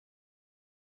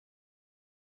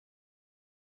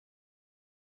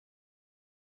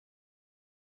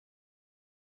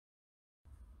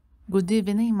Good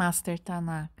evening, Master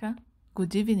Tanaka.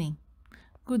 Good evening.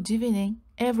 Good evening,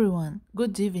 everyone.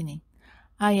 Good evening.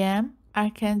 I am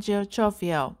Archangel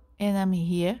Jophiel, and I'm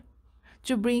here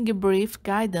to bring a brief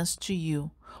guidance to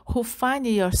you who find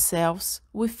yourselves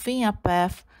within a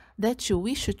path that you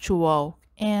wish to walk,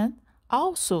 and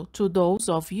also to those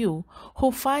of you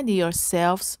who find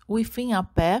yourselves within a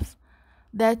path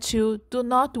that you do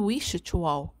not wish to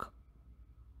walk.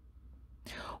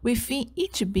 Within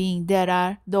each being there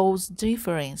are those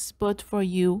differences, but for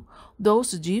you,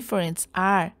 those differences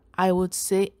are, I would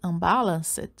say,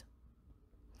 unbalanced.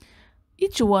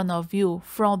 Each one of you,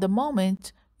 from the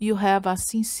moment you have a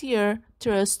sincere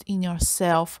trust in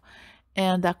yourself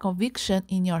and a conviction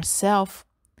in yourself,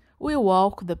 will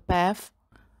walk the path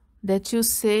that you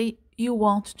say you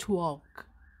want to walk.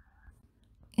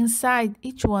 Inside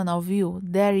each one of you,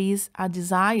 there is a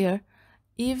desire,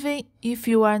 even if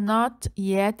you are not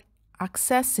yet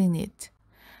accessing it.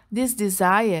 This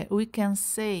desire, we can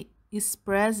say, is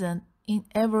present in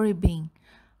every being.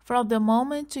 From the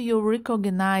moment you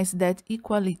recognize that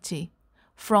equality,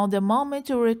 from the moment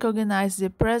you recognize the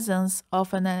presence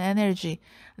of an energy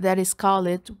that is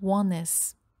called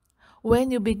oneness,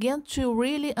 when you begin to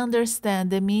really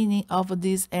understand the meaning of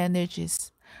these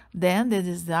energies, then the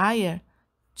desire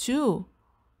too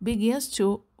begins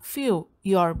to fill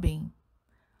your being.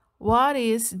 What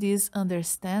is this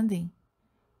understanding?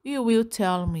 You will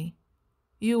tell me.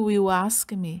 You will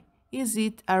ask me, is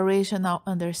it a rational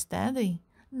understanding?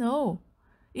 No,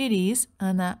 it is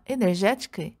an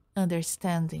energetic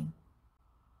understanding.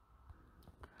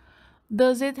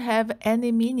 Does it have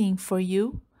any meaning for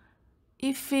you?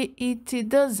 If it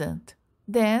doesn't,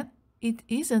 then it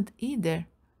isn't either.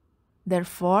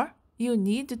 Therefore, you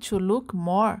need to look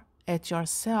more at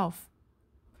yourself.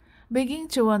 Begin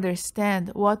to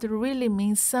understand what really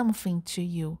means something to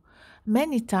you.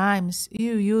 Many times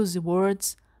you use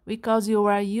words because you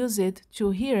are used to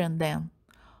hearing them.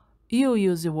 You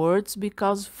use words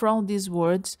because from these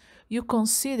words you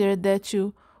consider that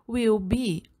you will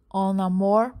be on a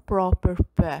more proper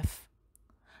path.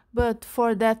 But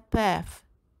for that path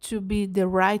to be the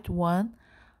right one,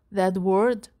 that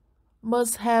word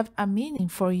must have a meaning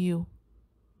for you.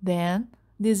 Then,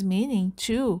 this meaning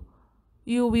too,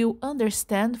 you will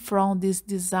understand from this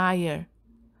desire.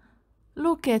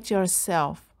 Look at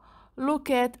yourself. Look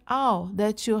at all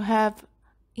that you have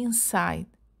inside.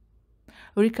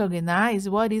 Recognize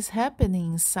what is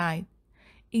happening inside.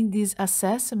 In these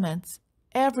assessments,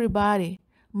 everybody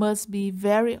must be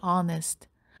very honest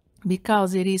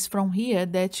because it is from here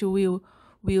that you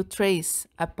will trace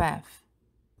a path.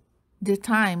 The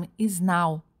time is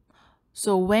now.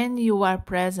 So when you are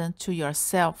present to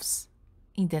yourselves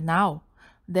in the now,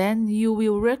 then you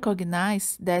will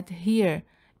recognize that here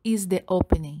is the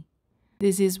opening.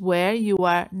 This is where you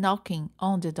are knocking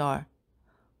on the door.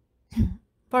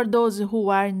 For those who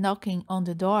are knocking on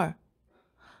the door,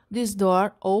 this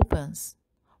door opens.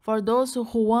 For those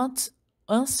who want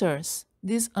answers,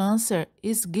 this answer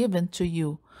is given to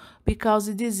you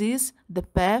because this is the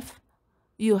path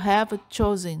you have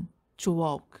chosen to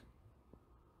walk.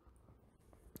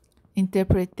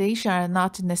 Interpretation are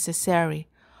not necessary,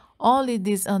 only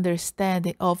this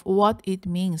understanding of what it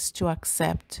means to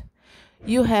accept.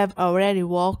 You have already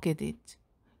walked it.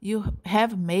 You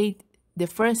have made the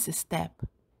first step.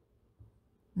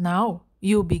 Now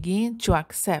you begin to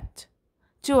accept.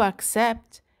 To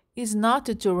accept is not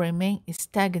to remain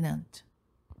stagnant.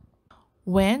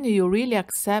 When you really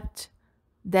accept,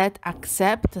 that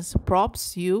acceptance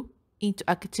prompts you into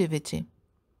activity.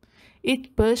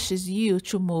 It pushes you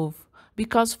to move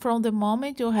because from the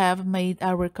moment you have made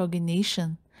a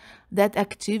recognition, that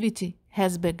activity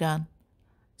has begun.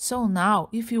 So now,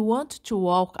 if you want to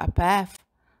walk a path,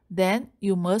 then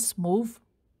you must move.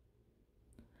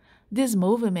 This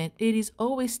movement, it is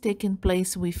always taking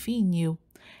place within you.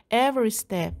 Every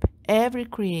step, every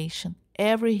creation,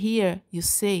 every hear you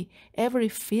say, every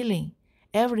feeling,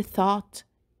 every thought,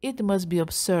 it must be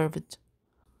observed.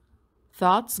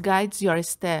 Thoughts guides your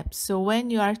steps, so when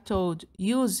you are told,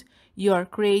 use your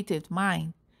creative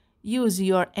mind, use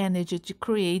your energy to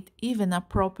create even a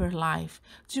proper life,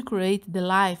 to create the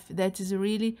life that is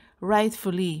really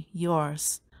rightfully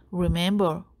yours.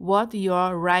 Remember what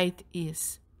your right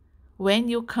is. When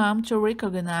you come to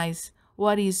recognize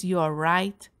what is your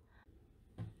right,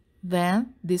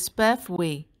 then this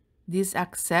pathway, this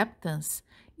acceptance,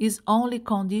 is only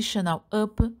conditional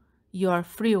up your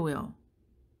free will.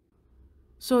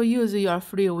 So use your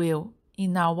free will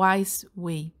in a wise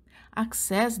way.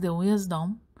 Access the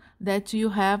wisdom that you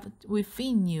have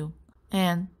within you.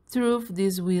 And through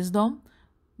this wisdom,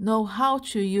 know how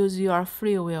to use your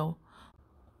free will.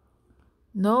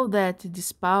 Know that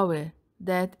this power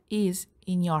that is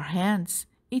in your hands,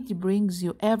 it brings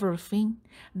you everything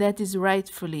that is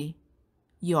rightfully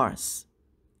yours.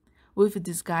 With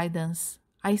this guidance,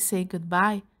 I say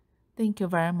goodbye. Thank you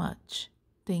very much.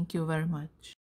 Thank you very much.